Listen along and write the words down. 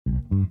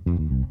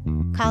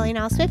Calling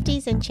all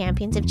Swifties and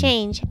champions of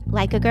change,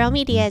 Like a Girl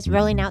Media is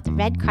rolling out the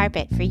red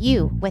carpet for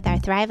you with our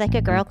Thrive Like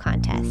a Girl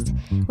contest.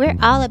 We're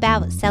all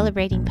about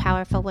celebrating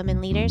powerful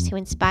women leaders who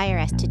inspire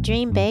us to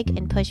dream big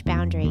and push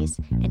boundaries.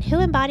 And who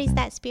embodies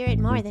that spirit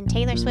more than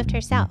Taylor Swift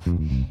herself?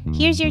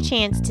 Here's your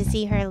chance to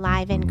see her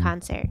live in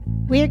concert.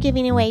 We're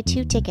giving away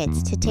 2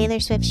 tickets to Taylor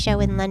Swift's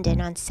show in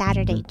London on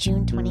Saturday,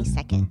 June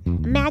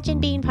 22nd. Imagine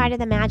being part of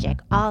the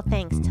magic, all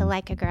thanks to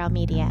Like a Girl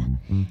Media.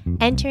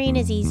 Entering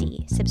is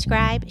easy.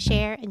 Subscribe,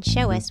 share, and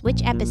show us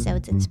which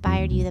episodes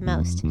inspired you the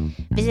most.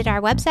 Visit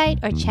our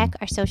website or check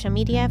our social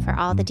media for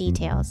all the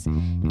details.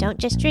 Don't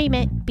just dream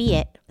it, be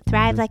it.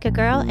 Thrive like a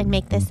girl and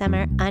make this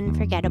summer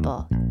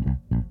unforgettable.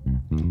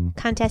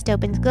 Contest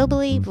opens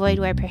globally, void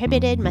where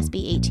prohibited, must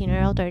be 18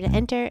 or older to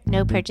enter,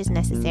 no purchase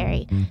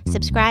necessary.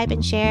 Subscribe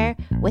and share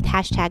with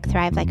hashtag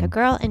Thrive Like a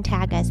Girl and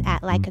tag us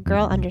at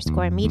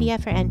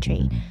likeagirl_media for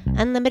entry.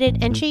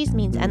 Unlimited entries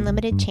means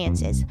unlimited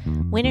chances.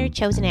 Winner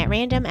chosen at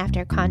random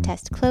after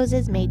contest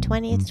closes May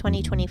 20th,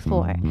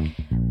 2024.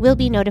 Will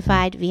be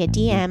notified via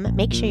DM.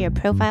 Make sure your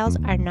profiles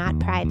are not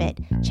private.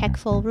 Check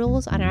full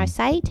rules on our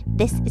site.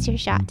 This is your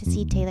shot to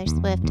see Taylor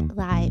Swift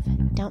live.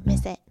 Don't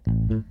miss it.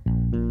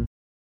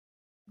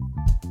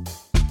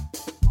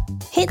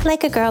 Hit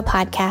Like a Girl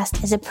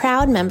podcast is a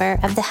proud member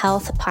of the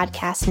Health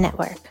Podcast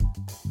Network.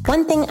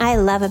 One thing I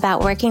love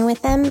about working with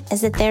them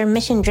is that they're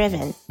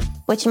mission-driven,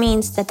 which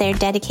means that they're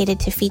dedicated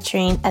to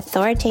featuring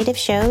authoritative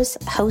shows,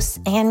 hosts,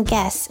 and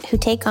guests who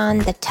take on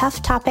the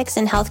tough topics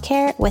in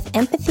healthcare with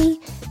empathy,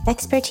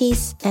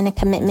 expertise, and a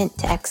commitment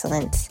to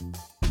excellence.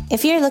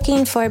 If you're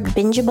looking for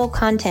bingeable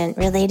content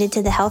related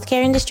to the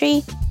healthcare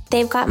industry,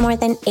 they've got more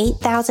than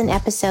 8,000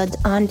 episodes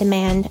on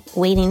demand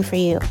waiting for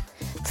you.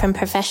 From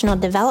professional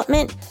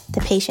development,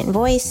 the patient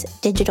voice,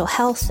 digital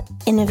health,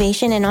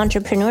 innovation and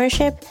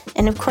entrepreneurship,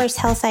 and of course,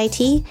 health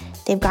IT,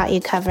 they've got you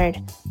covered.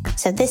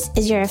 So this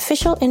is your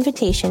official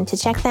invitation to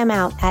check them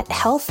out at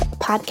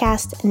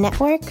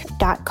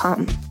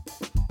healthpodcastnetwork.com.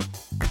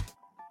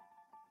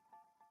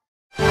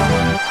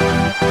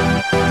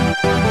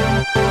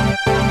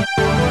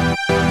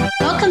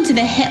 Welcome to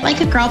the Hit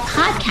Like a Girl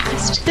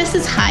podcast. This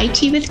is High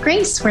Tea with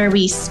Grace, where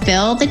we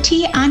spill the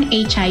tea on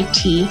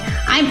HIT.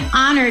 I'm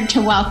honored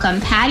to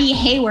welcome Patty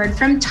Hayward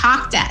from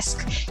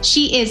Talkdesk.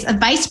 She is a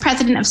vice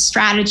president of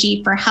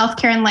strategy for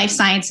healthcare and life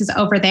sciences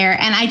over there,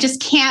 and I just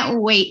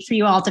can't wait for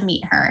you all to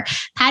meet her.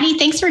 Patty,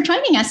 thanks for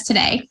joining us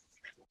today.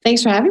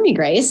 Thanks for having me,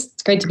 Grace.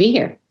 It's great to be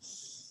here.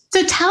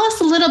 So tell us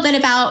a little bit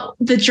about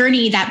the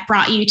journey that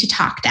brought you to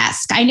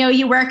Talkdesk. I know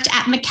you worked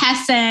at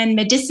McKesson,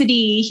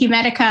 Medicity,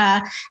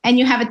 Humedica, and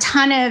you have a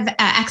ton of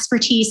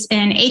expertise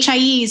in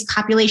HIEs,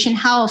 population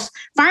health,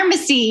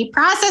 pharmacy,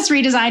 process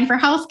redesign for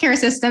healthcare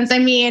systems.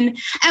 And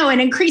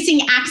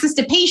increasing access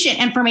to patient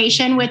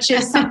information, which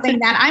is something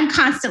that I'm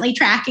constantly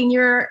tracking.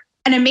 You're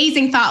an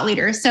amazing thought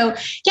leader. So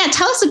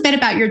tell us a bit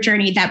about your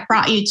journey that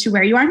brought you to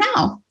where you are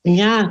now.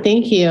 Yeah,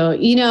 thank you.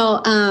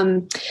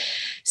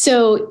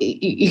 So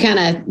you kind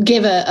of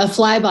give a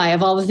flyby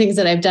of all the things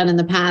that I've done in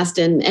the past.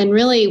 And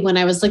really, when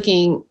I was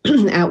looking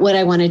at what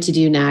I wanted to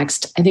do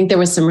next, I think there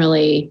was some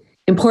really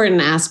important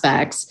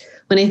aspects.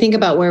 When I think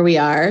about where we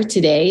are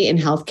today in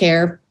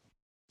healthcare,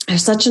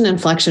 there's such an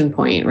inflection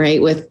point,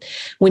 right?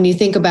 When you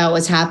think about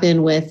what's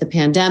happened with the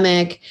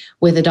pandemic,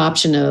 with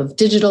adoption of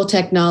digital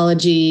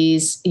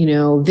technologies,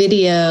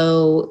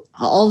 video,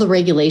 all the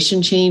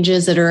regulation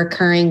changes that are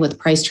occurring with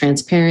price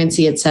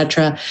transparency, et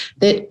cetera,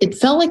 that it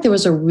felt like there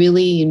was a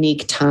really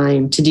unique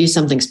time to do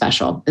something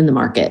special in the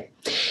market.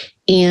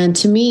 And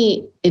to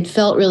me, it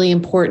felt really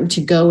important to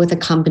go with a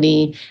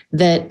company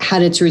that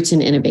had its roots in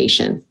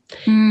innovation.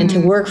 And to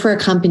work for a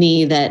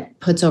company that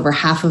puts over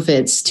half of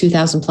its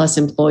 2,000 plus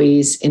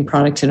employees in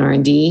product and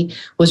R&D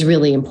was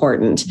really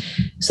important.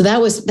 So that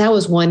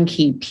was one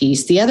key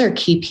piece. The other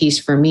key piece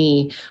for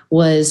me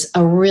was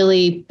a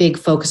really big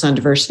focus on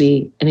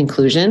diversity and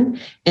inclusion,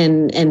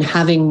 and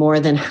having more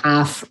than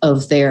half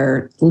of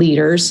their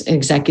leaders,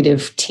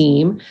 executive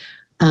team,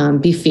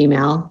 be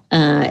female,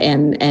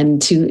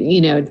 and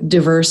to,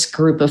 diverse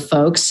group of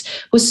folks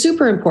was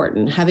super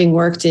important. Having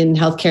worked in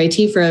healthcare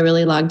IT for a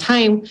really long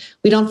time,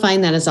 we don't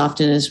find that as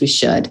often as we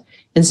should.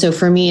 And so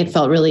for me, it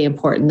felt really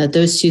important that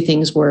those two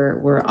things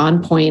were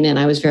on point, and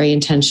I was very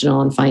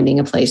intentional in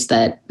finding a place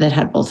that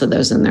had both of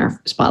those in their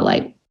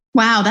spotlight.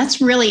 Wow, that's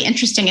really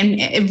interesting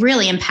and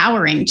really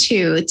empowering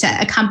too, to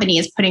a company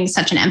is putting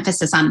such an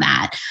emphasis on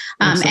that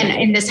and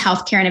in this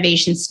healthcare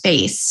innovation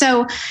space.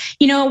 So,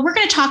 we're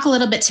going to talk a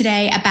little bit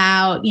today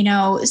about,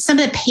 some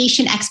of the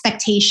patient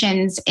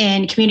expectations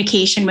in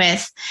communication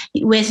with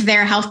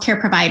their healthcare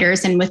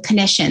providers and with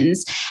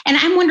clinicians. And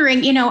I'm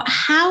wondering,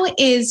 how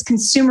is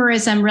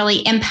consumerism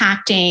really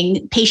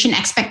impacting patient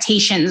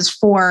expectations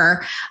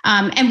for,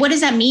 and what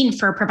does that mean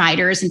for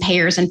providers and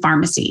payers and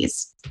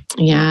pharmacies?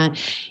 Yeah.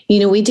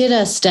 We did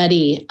a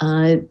study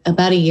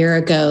about a year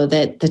ago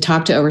that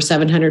talked to over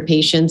 700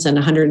 patients and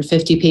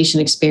 150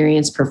 patient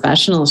experience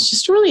professionals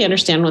just to really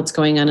understand what's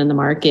going on in the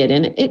market.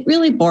 And it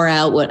really bore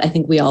out what I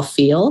think we all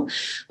feel,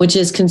 which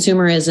is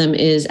consumerism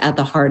is at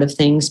the heart of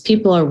things.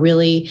 People are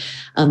really,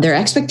 their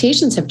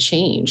expectations have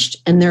changed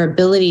and their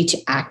ability to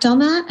act on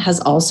that has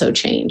also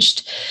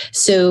changed.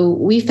 So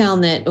we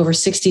found that over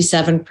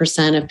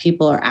 67% of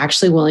people are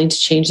actually willing to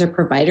change their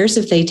providers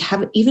if they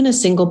have even a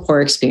single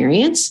poor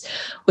experience,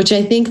 which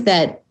I think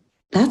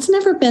that's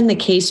never been the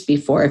case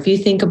before. If you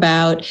think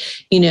about,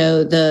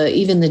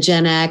 even the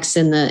Gen X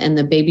and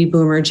the baby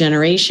boomer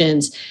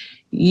generations,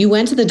 you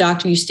went to the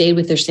doctor, you stayed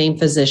with their same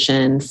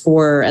physician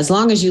for as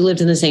long as you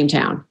lived in the same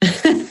town.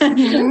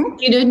 Mm-hmm.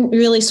 You didn't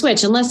really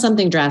switch unless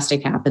something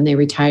drastic happened. They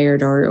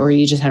retired or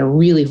you just had a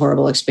really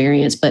horrible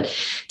experience. But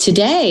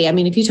today,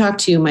 if you talk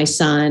to my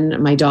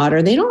son, my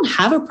daughter, they don't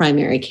have a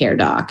primary care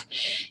doc.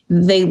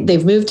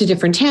 They've moved to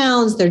different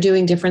towns. They're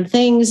doing different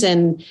things.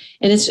 And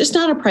it's just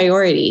not a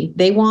priority.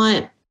 They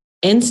want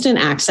instant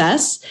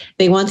access.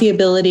 They want the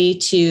ability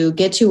to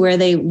get to where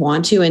they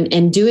want to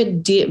and do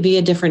it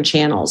via different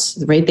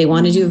channels, right? They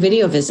want to do a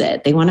video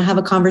visit. They want to have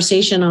a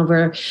conversation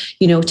over,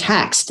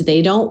 text.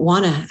 They don't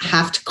want to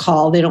have to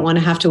call. They don't want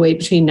to have to wait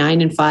between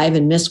 9 and 5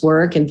 and miss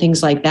work and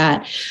things like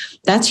that.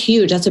 That's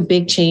huge. That's a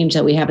big change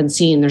that we haven't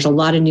seen. There's a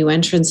lot of new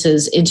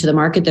entrances into the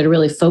market that are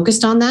really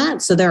focused on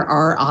that. So there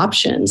are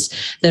options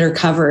that are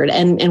covered.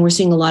 And we're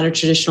seeing a lot of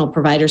traditional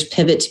providers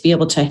pivot to be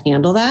able to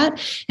handle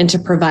that and to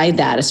provide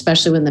that,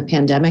 especially when the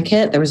pandemic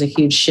hit. There was a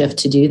huge shift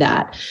to do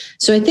that.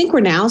 So I think we're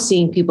now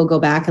seeing people go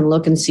back and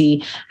look and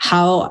see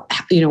how,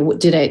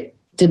 did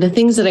the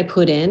things that I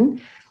put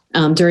in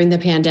during the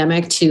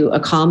pandemic to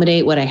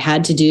accommodate what I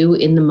had to do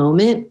in the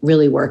moment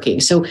really working.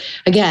 So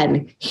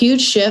again,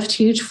 huge shift,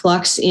 huge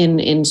flux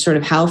in sort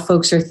of how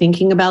folks are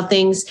thinking about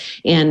things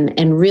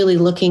and really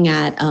looking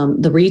at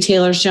the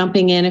retailers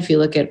jumping in. If you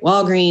look at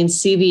Walgreens,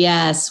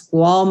 CVS,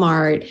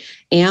 Walmart,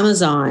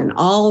 Amazon,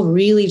 all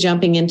really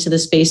jumping into the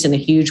space in a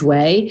huge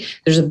way.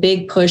 There's a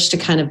big push to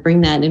kind of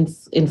bring that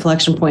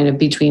inflection point of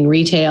between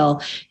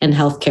retail and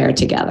healthcare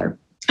together.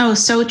 Oh,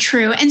 so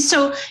true. And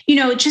so,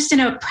 just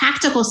in a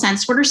practical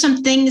sense, what are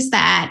some things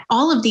that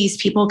all of these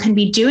people can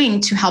be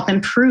doing to help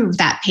improve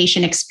that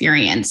patient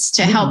experience,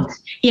 to help,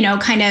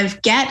 kind of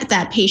get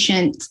that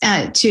patient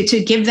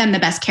to give them the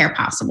best care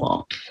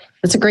possible?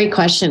 That's a great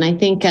question. I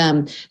think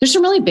there's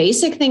some really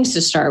basic things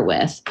to start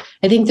with.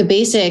 I think the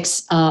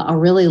basics are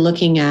really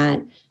looking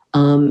at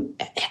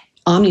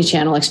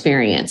omni-channel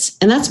experience.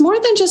 And that's more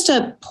than just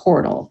a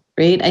portal,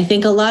 right? I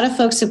think a lot of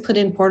folks have put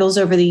in portals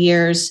over the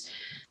years.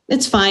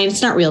 It's fine.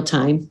 It's not real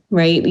time,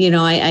 right?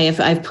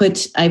 I've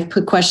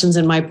put questions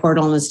in my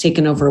portal and it's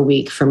taken over a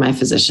week for my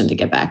physician to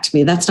get back to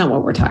me. That's not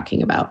what we're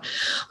talking about.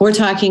 We're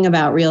talking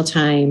about real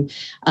time,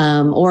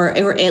 or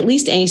at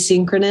least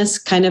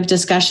asynchronous kind of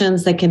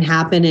discussions that can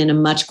happen in a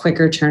much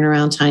quicker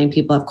turnaround time.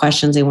 People have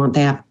questions they want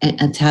to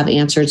have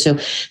answered. So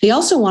they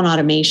also want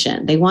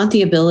automation. They want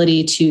the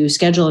ability to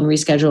schedule and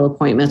reschedule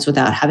appointments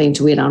without having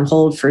to wait on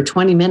hold for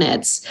 20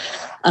 minutes.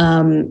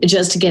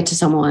 Just to get to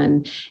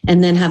someone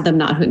and then have them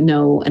not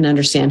know and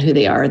understand who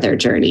they are, their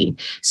journey.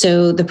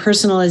 So the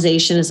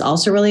personalization is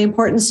also really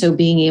important. So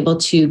being able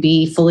to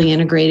be fully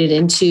integrated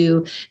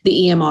into the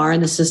EMR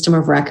and the system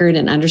of record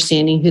and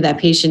understanding who that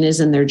patient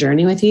is in their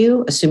journey with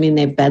you, assuming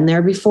they've been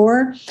there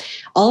before.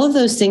 All of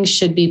those things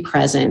should be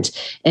present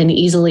and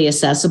easily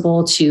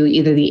accessible to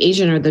either the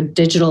agent or the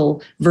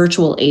digital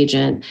virtual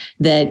agent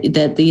that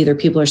either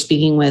people are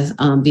speaking with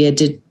via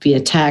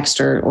text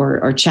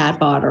or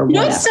chatbot or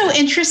whatever. It's so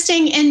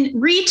interesting in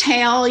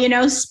retail,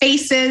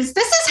 spaces.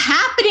 This is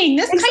happening.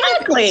 This kind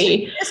of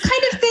thing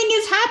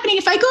is happening.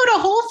 If I go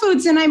to Whole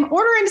Foods and I'm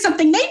ordering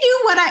something,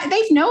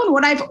 they've known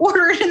what I've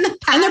ordered in the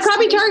past. And they're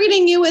probably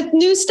targeting you with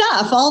new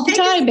stuff all the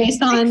time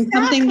based on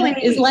something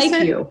that is like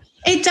you.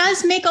 It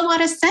does make a lot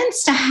of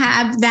sense to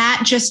have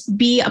that just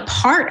be a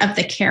part of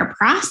the care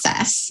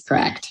process.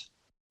 Correct.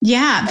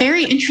 Yeah,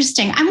 very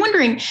interesting. I'm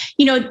wondering,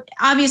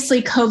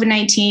 obviously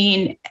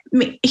COVID-19,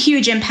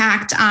 huge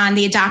impact on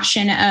the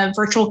adoption of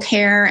virtual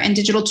care and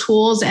digital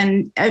tools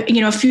and,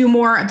 a few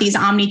more of these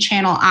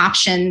omni-channel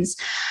options.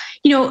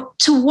 To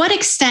what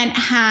extent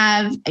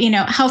have,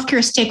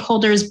 healthcare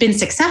stakeholders been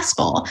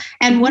successful?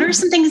 And what are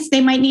some things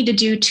they might need to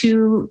do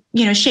to,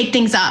 shake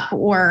things up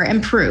or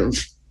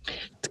improve?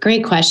 It's a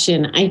great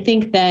question. I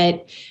think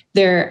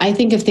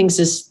of things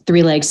as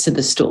three legs to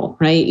the stool,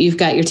 right? You've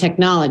got your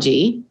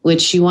technology,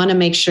 which you want to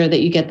make sure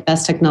that you get the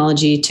best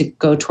technology to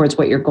go towards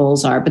what your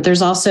goals are. But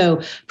there's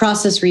also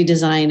process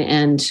redesign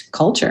and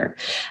culture.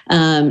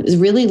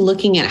 Really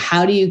looking at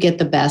how do you get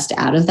the best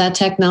out of that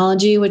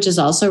technology, which is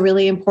also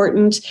really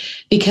important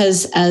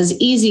because as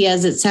easy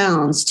as it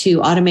sounds to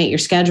automate your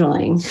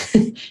scheduling,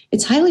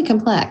 it's highly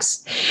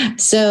complex.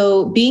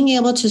 So being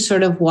able to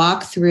sort of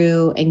walk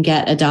through and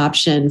get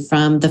adoption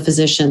from the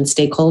physician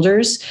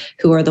stakeholders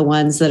who are the the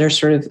ones that are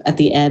sort of at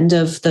the end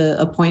of the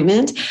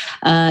appointment,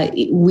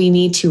 we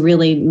need to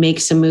really make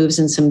some moves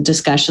and some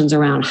discussions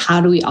around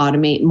how do we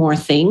automate more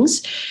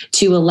things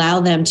to allow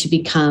them to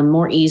become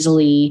more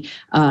easily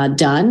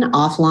done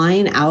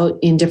offline, out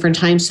in different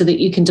times, so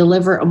that you can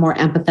deliver a more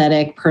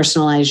empathetic,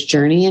 personalized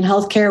journey in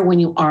healthcare when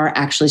you are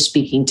actually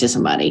speaking to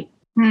somebody.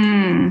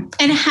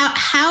 And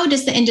how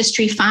does the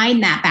industry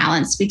find that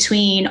balance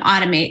between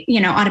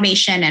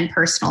automation and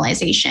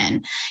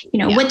personalization?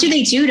 What do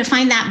they do to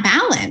find that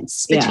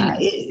balance between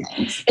these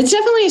things? It's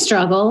definitely a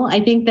struggle.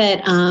 I think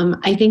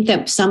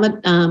that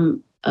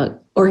some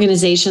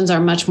organizations are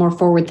much more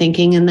forward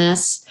thinking in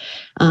this.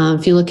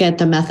 If you look at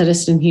the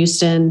Methodist in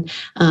Houston,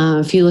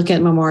 if you look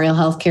at Memorial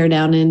Healthcare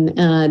down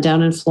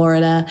in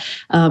Florida,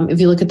 if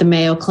you look at the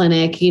Mayo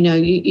Clinic,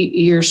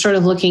 you're sort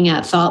of looking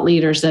at thought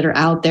leaders that are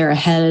out there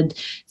ahead,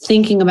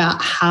 thinking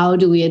about how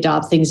do we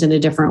adopt things in a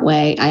different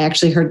way. I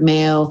actually heard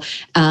Mayo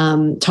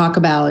talk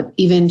about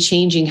even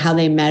changing how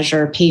they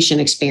measure patient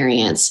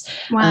experience.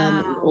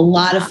 Wow. A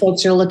lot of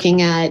folks are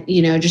looking at,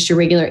 just your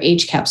regular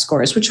HCAP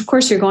scores, which of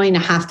course you're going to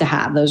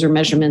have. Those are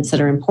measurements that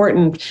are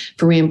important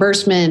for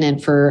reimbursement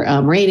and for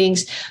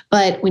ratings.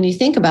 But when you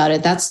think about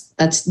it,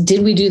 that's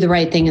did we do the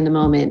right thing in the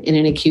moment in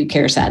an acute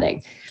care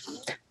setting?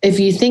 If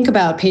you think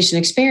about patient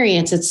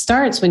experience, it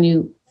starts when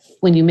you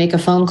make a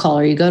phone call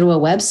or you go to a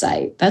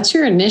website. That's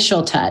your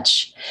initial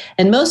touch.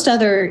 And most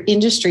other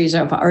industries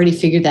have already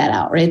figured that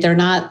out, right? They're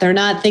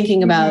not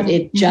thinking about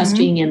it just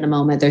being in the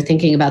moment. They're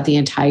thinking about the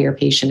entire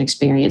patient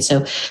experience.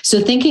 So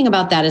thinking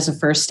about that as a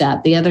first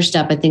step. The other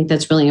step I think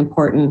that's really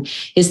important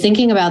is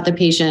thinking about the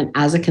patient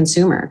as a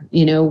consumer.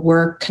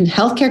 We're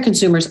healthcare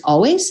consumers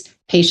always,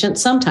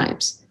 patients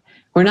sometimes.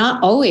 We're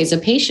not always a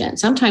patient.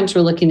 Sometimes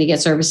we're looking to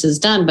get services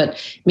done, but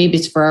maybe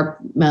it's for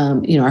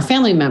our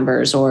family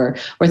members or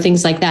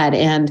things like that.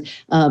 And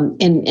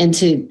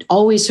to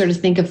always sort of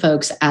think of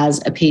folks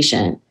as a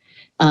patient.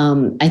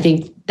 I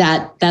think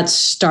that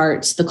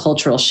starts the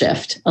cultural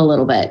shift a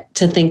little bit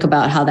to think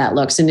about how that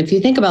looks. And if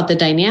you think about the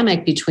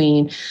dynamic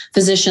between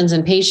physicians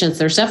and patients,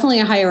 there's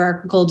definitely a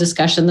hierarchical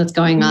discussion that's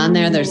going on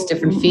there. There's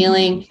different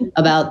feeling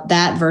about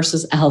that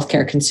versus a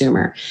healthcare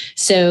consumer.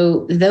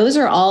 So those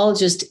are all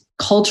just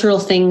cultural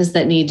things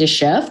that need to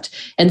shift.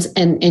 And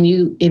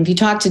if you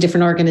talk to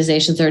different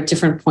organizations, they're at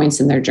different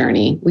points in their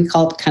journey. We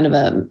call it kind of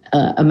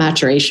a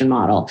maturation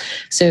model.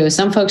 So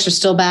some folks are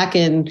still back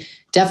in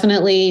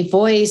definitely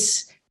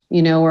voice.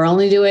 We're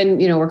only doing,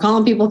 we're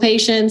calling people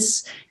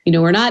patients.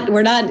 We're not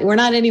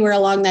anywhere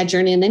along that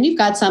journey. And then you've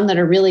got some that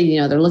are really,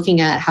 they're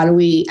looking at how do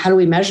we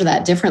measure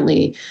that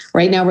differently?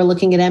 Right now we're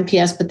looking at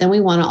NPS, but then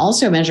we want to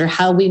also measure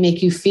how we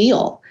make you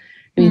feel.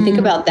 When you think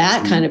about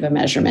that kind of a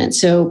measurement.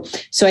 So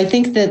I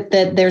think that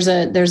there's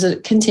a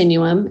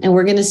continuum, and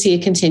we're going to see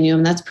a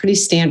continuum. That's pretty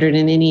standard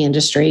in any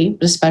industry,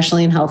 but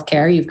especially in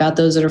healthcare. You've got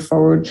those that are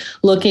forward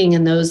looking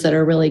and those that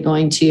are really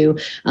going to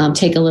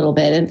take a little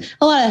bit. And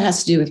a lot of that has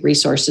to do with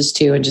resources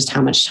too, and just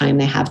how much time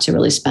they have to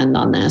really spend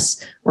on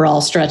this. We're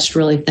all stretched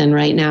really thin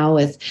right now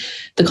with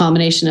the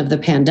combination of the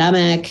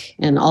pandemic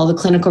and all the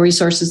clinical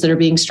resources that are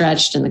being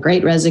stretched and the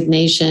Great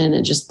Resignation,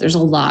 and just there's a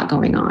lot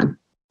going on.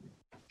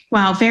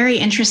 Wow, very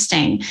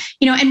interesting.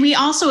 And we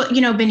also,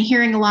 been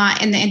hearing a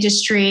lot in the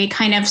industry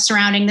kind of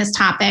surrounding this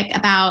topic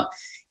about,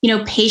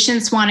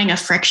 patients wanting a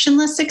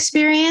frictionless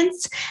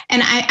experience.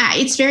 And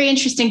it's very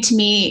interesting to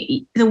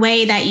me, the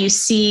way that you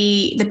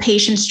see the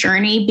patient's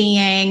journey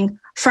being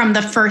from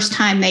the first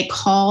time they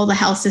call the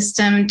health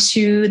system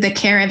to the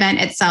care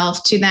event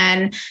itself, to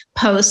then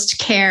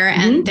post-care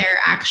and their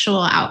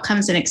actual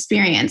outcomes and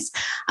experience.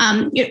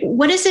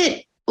 What does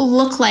it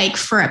look like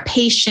for a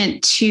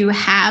patient to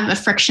have a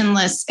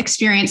frictionless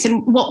experience?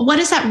 And what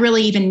does that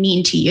really even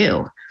mean to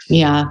you?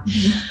 Yeah.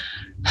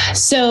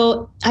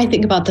 So I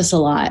think about this a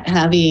lot,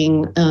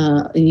 having,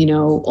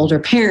 older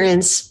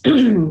parents,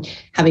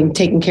 having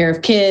taken care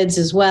of kids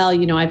as well.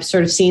 I've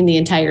sort of seen the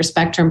entire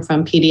spectrum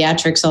from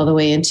pediatrics all the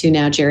way into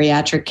now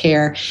geriatric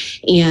care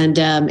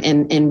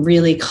and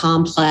really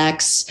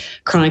complex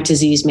chronic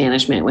disease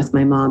management with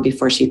my mom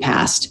before she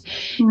passed.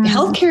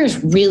 Healthcare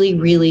is really,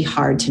 really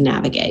hard to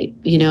navigate,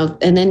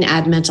 and then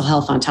add mental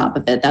health on top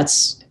of it.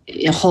 That's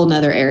a whole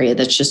nother area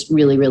that's just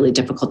really, really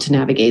difficult to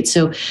navigate.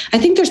 So I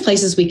think there's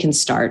places we can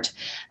start.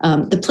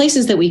 The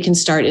places that we can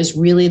start is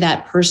really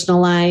that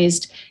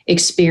personalized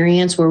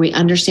experience where we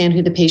understand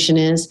who the patient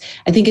is.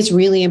 I think it's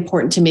really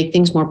important to make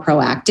things more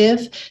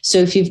proactive. So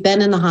if you've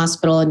been in the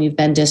hospital and you've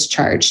been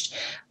discharged,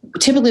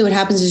 typically what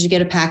happens is you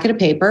get a packet of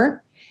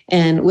paper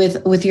and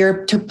with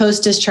your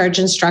post-discharge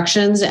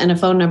instructions and a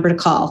phone number to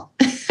call.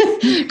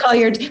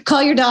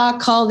 Call your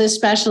doc, call this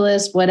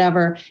specialist,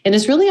 whatever. And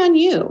it's really on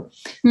you.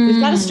 We've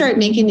got to start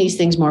making these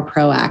things more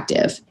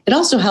proactive. It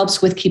also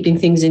helps with keeping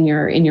things in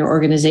your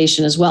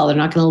organization as well. They're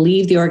not going to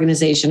leave the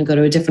organization and go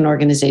to a different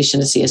organization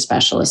to see a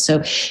specialist.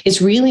 So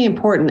it's really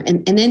important.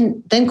 And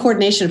then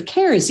coordination of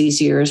care is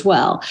easier as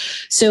well.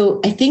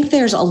 So I think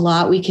there's a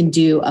lot we can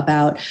do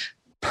about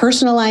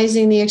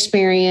personalizing the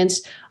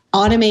experience,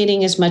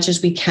 automating as much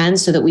as we can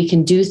so that we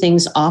can do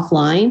things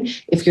offline.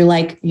 If you're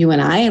like you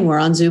and I, and we're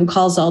on Zoom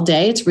calls all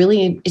day, it's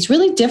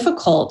really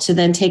difficult to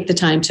then take the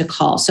time to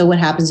call. So what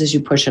happens is you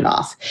push it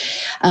off.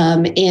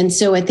 And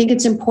so I think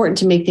it's important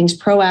to make things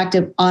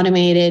proactive,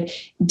 automated,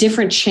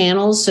 different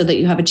channels so that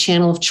you have a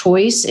channel of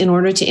choice in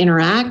order to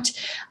interact.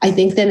 I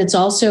think then it's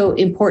also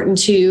important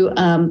to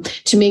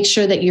make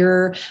sure that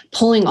you're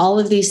pulling all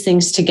of these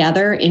things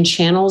together in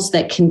channels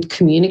that can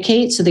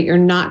communicate so that you're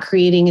not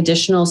creating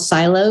additional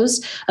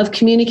silos of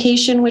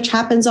communication, which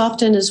happens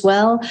often as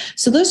well.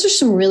 So those are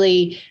some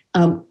really,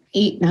 I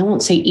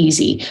won't say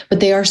easy, but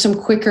they are some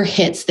quicker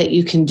hits that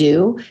you can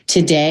do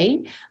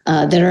today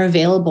that are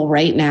available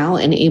right now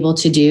and able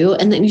to do.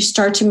 And then you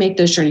start to make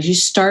those journeys. You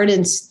start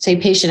in, say,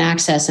 patient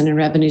access and in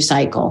revenue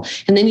cycle,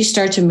 and then you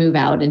start to move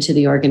out into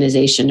the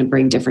organization and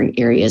bring different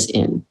areas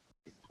in.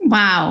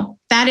 Wow.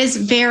 That is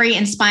very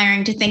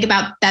inspiring to think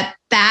about that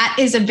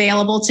is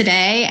available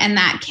today, and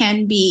that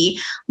can be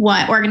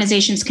what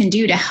organizations can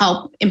do to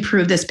help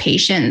improve this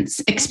patient's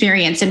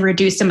experience and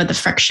reduce some of the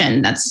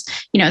friction that's,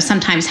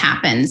 sometimes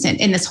happens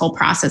in this whole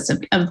process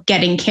of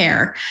getting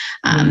care.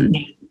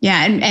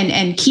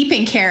 And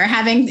keeping care,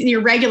 having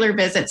your regular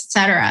visits, et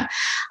cetera.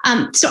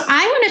 So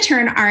I want to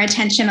turn our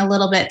attention a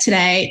little bit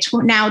today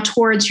now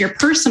towards your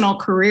personal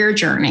career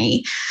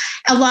journey.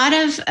 A lot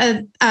of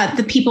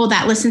the people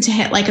that listen to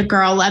Hit Like a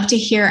Girl love to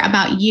hear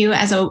about you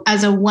as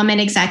a woman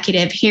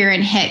executive here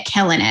in Hit,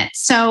 killing it.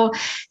 So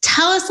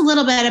tell us a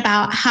little bit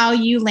about how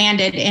you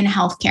landed in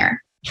healthcare.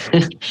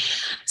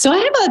 So I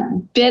have a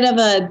bit of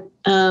a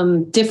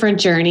different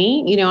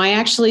journey. I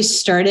actually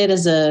started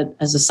as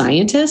a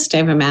scientist. I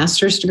have a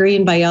master's degree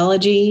in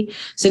biology.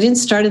 So I didn't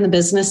start in the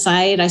business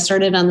side. I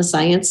started on the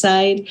science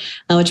side,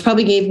 which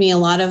probably gave me a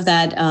lot of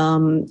that,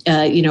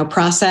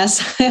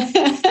 process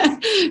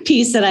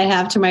piece that I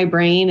have to my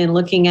brain and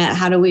looking at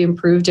how do we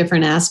improve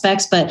different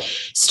aspects. But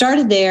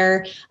started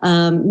there,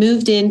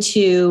 moved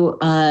into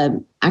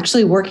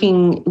actually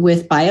working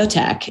with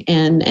biotech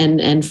and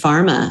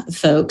pharma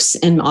folks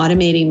and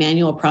automating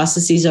manual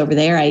processes over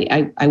there.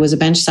 I was a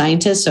bench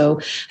scientist, so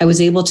I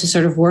was able to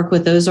sort of work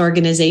with those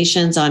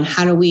organizations on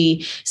how do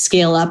we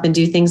scale up and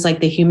do things like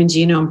the Human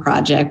Genome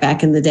Project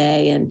back in the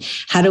day, and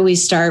how do we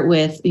start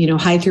with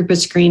high throughput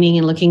screening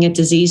and looking at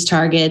disease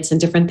targets and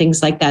different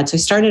things like that. So I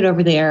started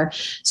over there.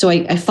 So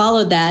I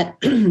followed that.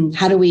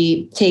 How do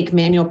we take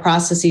manual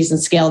processes and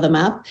scale them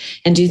up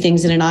and do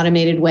things in an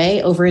automated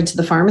way over into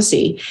the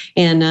pharmacy?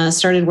 And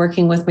started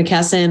working with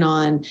McKesson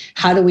on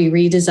how do we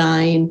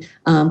redesign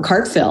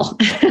cart fill.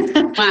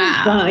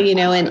 Wow.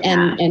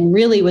 And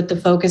really with the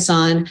focus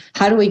on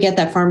how do we get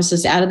that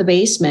pharmacist out of the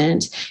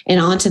basement and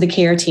onto the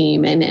care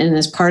team and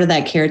as part of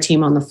that care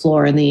team on the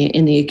floor in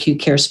the acute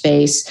care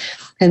space.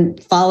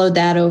 And followed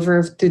that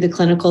over through the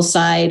clinical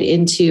side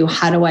into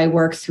how do I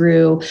work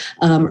through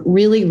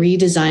really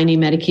redesigning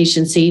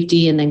medication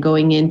safety and then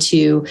going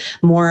into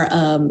more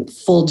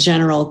full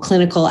general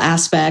clinical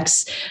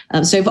aspects.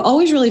 So I've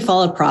always really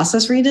followed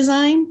process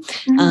redesign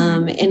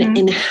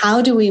and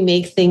how do we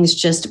make things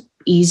just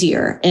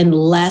easier and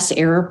less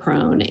error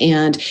prone,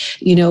 and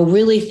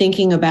really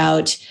thinking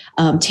about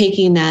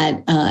taking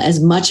that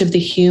as much of the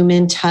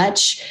human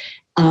touch,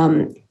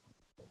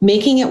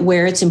 making it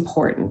where it's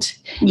important,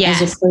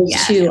 as opposed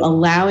to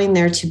allowing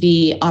there to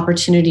be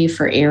opportunity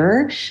for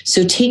error.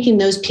 So taking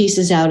those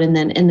pieces out and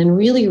then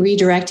really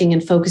redirecting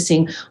and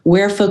focusing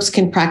where folks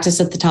can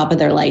practice at the top of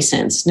their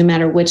license, no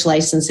matter which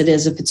license it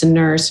is, if it's a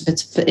nurse, if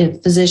it's a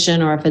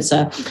physician, or if it's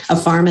a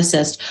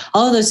pharmacist.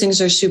 All of those things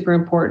are super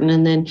important,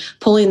 and then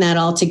pulling that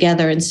all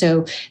together. And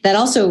so that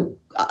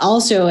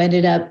also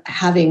ended up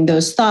having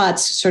those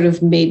thoughts sort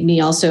of made me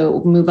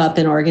also move up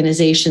in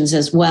organizations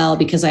as well,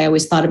 because I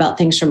always thought about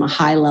things from a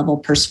high level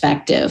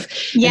perspective.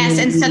 Yes.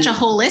 And such a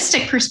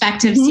holistic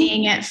perspective,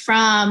 seeing it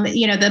from,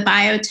 the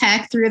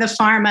biotech through the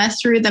pharma,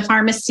 through the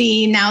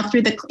pharmacy, now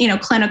through the,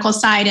 clinical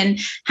side, and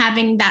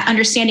having that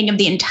understanding of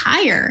the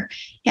entire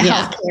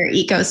healthcare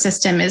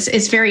ecosystem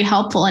is very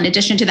helpful, in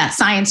addition to that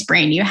science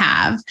brain you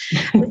have.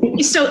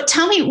 So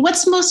tell me,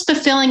 what's most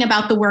fulfilling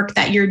about the work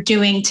that you're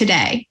doing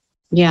today?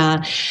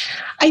 Yeah,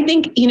 I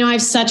think, I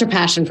have such a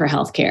passion for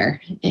healthcare.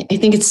 I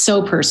think it's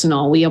so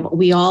personal.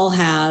 We all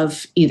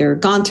have either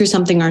gone through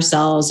something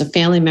ourselves, a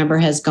family member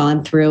has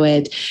gone through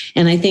it.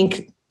 And I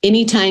think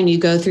anytime you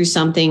go through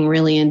something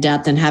really in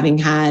depth, and having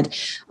had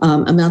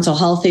a mental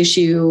health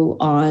issue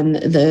on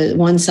the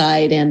one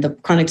side and the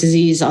chronic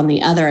disease on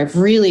the other, I've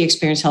really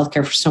experienced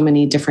healthcare for so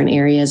many different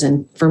areas.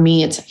 And for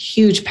me, it's a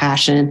huge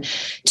passion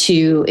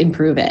to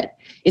improve it.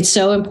 It's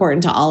so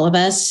important to all of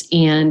us.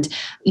 And,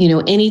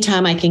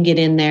 anytime I can get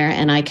in there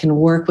and I can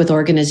work with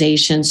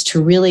organizations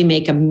to really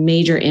make a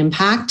major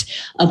impact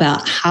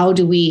about how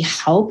do we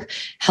help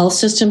health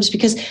systems,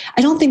 because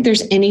I don't think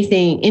there's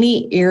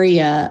any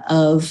area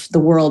of the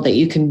world that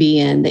you can be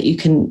in that you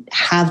can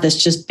have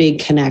this just big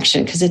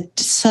connection, because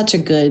it's such a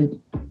good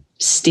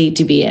state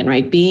to be in,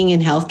 right? Being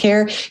in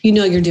healthcare,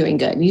 you're doing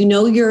good.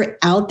 You're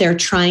out there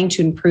trying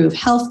to improve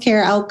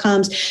healthcare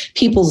outcomes,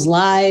 people's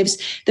lives.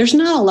 There's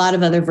not a lot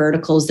of other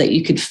verticals that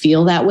you could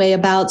feel that way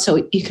about.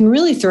 So you can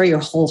really throw your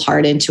whole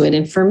heart into it.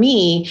 And for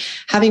me,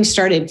 having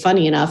started,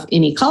 funny enough,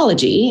 in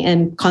ecology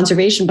and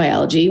conservation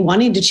biology,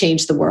 wanting to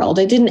change the world,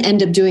 I didn't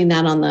end up doing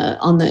that on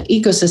the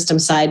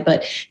ecosystem side,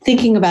 but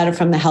thinking about it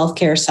from the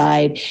healthcare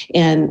side.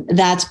 And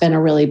that's been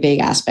a really big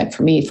aspect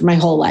for me for my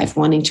whole life,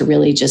 wanting to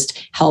really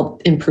just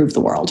help improve the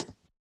world.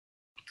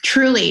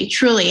 Truly,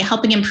 truly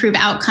helping improve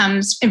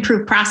outcomes,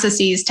 improve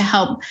processes to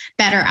help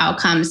better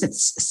outcomes.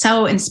 It's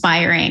so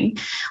inspiring.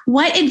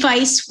 What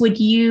advice would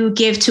you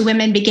give to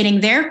women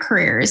beginning their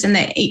careers in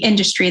the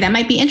industry that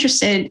might be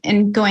interested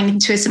in going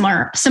into a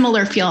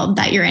similar field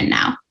that you're in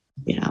now?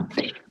 Yeah.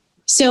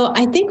 So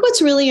I think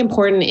what's really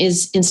important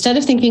is, instead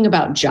of thinking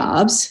about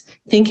jobs,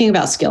 thinking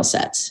about skill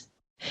sets.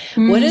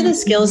 What are the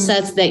skill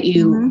sets that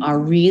you are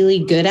really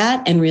good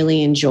at and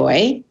really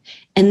enjoy?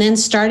 And then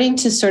starting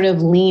to sort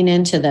of lean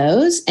into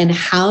those, and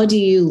how do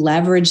you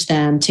leverage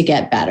them to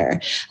get better?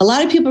 A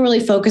lot of people really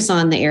focus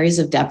on the areas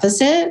of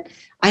deficit.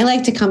 I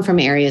like to come from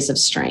areas of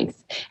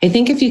strength. I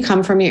think if you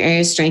come from your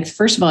area of strength,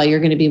 first of all, you're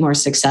going to be more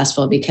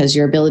successful because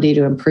your ability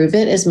to improve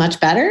it is much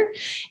better.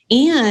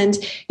 And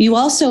you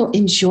also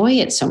enjoy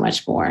it so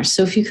much more.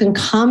 So if you can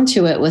come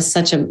to it with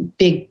such a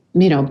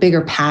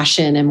bigger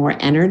passion and more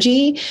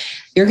energy,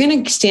 you're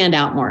going to stand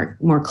out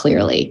more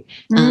clearly.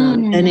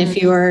 And if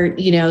you're,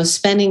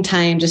 spending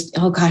time just,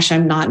 oh gosh,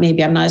 I'm not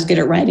as good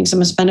at writing, so I'm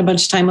going to spend a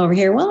bunch of time over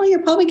here. Well,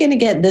 you're probably going to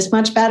get this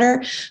much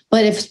better.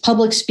 But if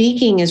public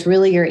speaking is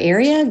really your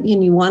area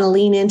and you want to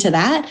lean into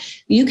that,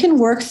 you can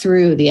work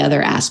through the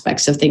other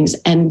aspects of things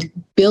and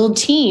build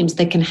teams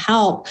that can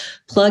help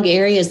plug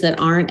areas that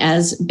aren't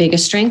as big a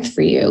strength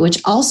for you,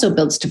 which also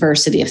builds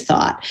diversity of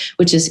thought,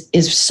 which is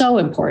so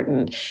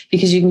important,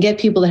 because you can get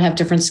people that have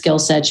different skill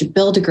sets. You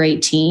build a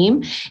great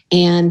team,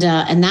 and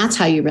that's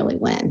how you really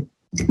win.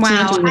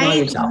 Wow.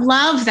 I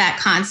love that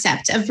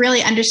concept of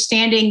really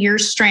understanding your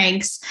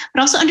strengths, but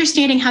also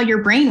understanding how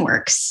your brain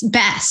works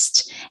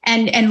best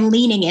and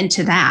leaning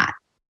into that.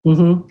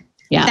 Mm-hmm.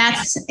 Yeah.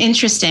 That's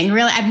interesting.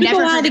 Really, I've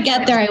never heard to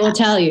get there, I will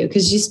tell you,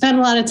 because you spend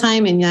a lot of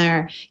time in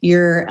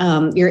your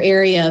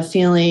area of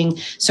feeling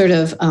sort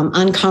of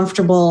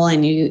uncomfortable,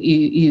 and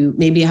you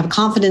maybe have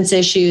confidence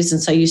issues.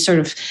 And so you sort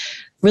of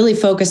really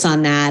focus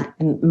on that.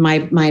 And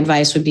my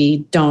advice would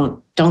be,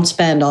 don't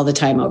spend all the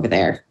time over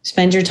there.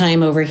 Spend your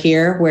time over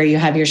here where you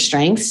have your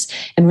strengths,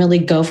 and really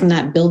go from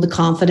that, build the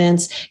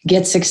confidence,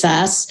 get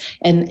success.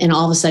 And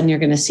all of a sudden you're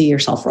going to see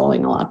yourself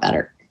rolling a lot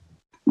better.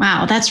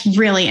 Wow, that's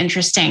really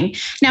interesting.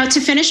 Now,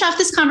 to finish off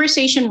this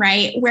conversation,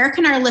 right, where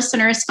can our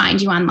listeners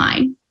find you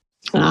online?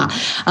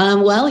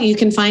 Well, you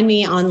can find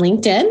me on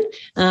LinkedIn,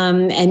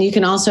 and you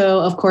can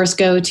also, of course,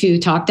 go to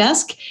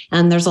Talkdesk.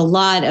 And there's a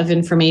lot of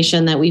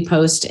information that we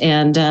post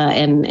and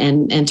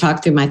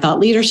talk through. My thought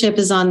leadership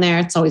is on there.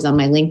 It's always on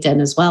my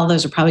LinkedIn as well.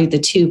 Those are probably the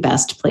two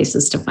best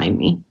places to find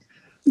me.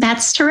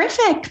 That's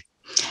terrific.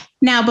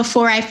 Now,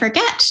 before I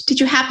forget, did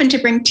you happen to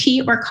bring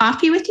tea or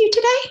coffee with you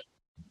today?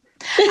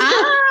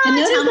 I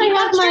noticed I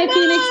have my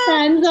Phoenix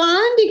friends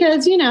on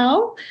because,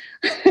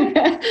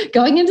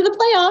 going into the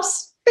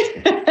playoffs.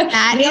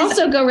 They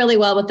also go really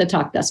well with the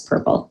Talkdesk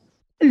purple.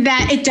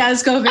 That it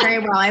does go very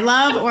well. I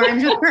love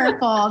orange with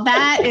purple.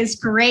 That is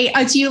great.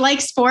 Do you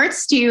like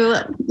sports? Do you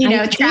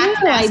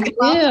track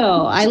basketball? I do.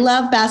 I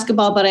love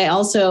basketball, but I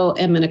also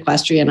am an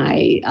equestrian.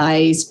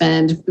 I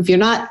spend, if you're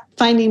not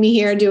finding me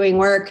here doing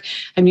work,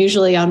 I'm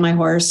usually on my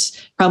horse,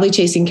 probably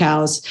chasing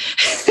cows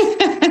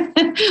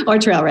or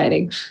trail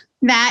riding.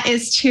 That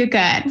is too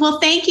good. Well,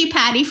 thank you,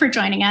 Patty, for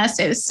joining us.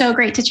 It was so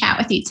great to chat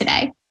with you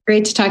today.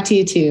 Great to talk to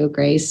you too,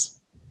 Grace.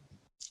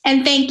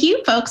 And thank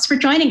you, folks, for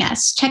joining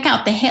us. Check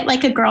out the Hit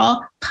Like a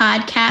Girl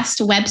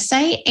podcast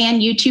website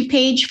and YouTube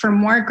page for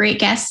more great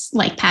guests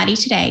like Patty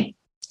today.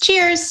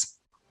 Cheers.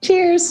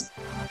 Cheers.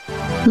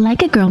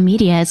 Like a Girl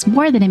Media is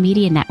more than a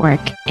media network.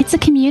 It's a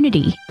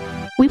community.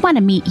 We want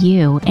to meet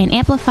you and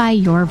amplify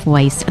your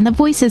voice and the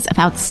voices of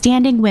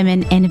outstanding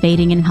women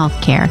innovating in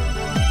healthcare.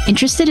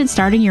 Interested in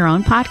starting your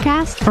own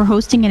podcast or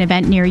hosting an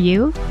event near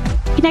you?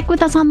 Connect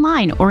with us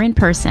online or in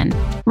person.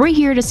 We're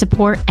here to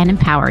support and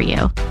empower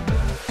you.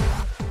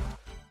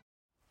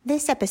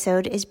 This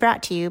episode is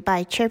brought to you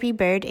by Chirpy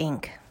Bird,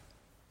 Inc.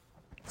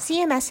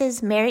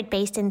 CMS's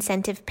Merit-Based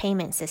Incentive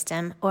Payment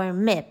System, or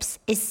MIPS,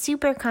 is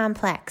super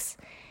complex,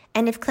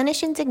 and if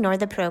clinicians ignore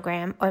the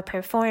program or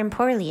perform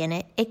poorly in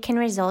it, it can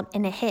result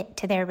in a hit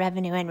to their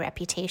revenue and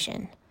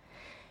reputation.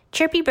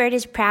 Chirpy Bird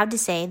is proud to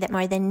say that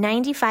more than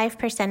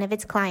 95% of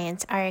its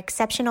clients are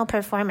exceptional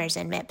performers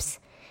in MIPS,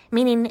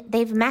 meaning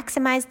they've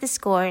maximized the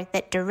score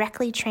that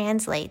directly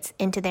translates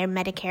into their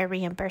Medicare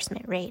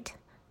reimbursement rate.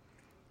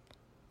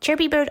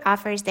 Chirpy Bird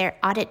offers their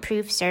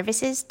audit-proof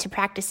services to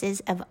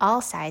practices of all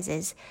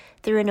sizes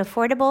through an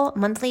affordable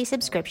monthly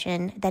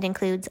subscription that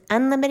includes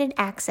unlimited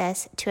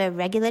access to a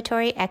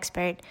regulatory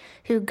expert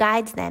who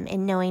guides them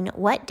in knowing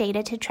what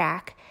data to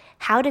track,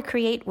 how to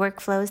create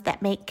workflows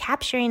that make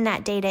capturing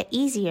that data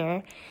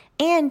easier,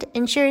 and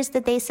ensures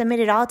that they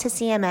submit it all to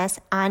CMS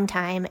on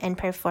time and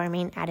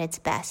performing at its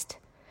best.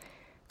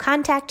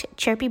 Contact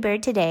Chirpy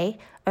Bird today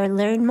or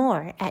learn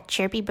more at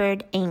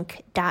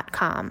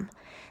chirpybirdinc.com.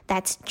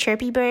 That's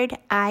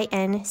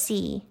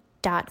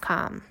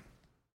chirpybirdinc.com.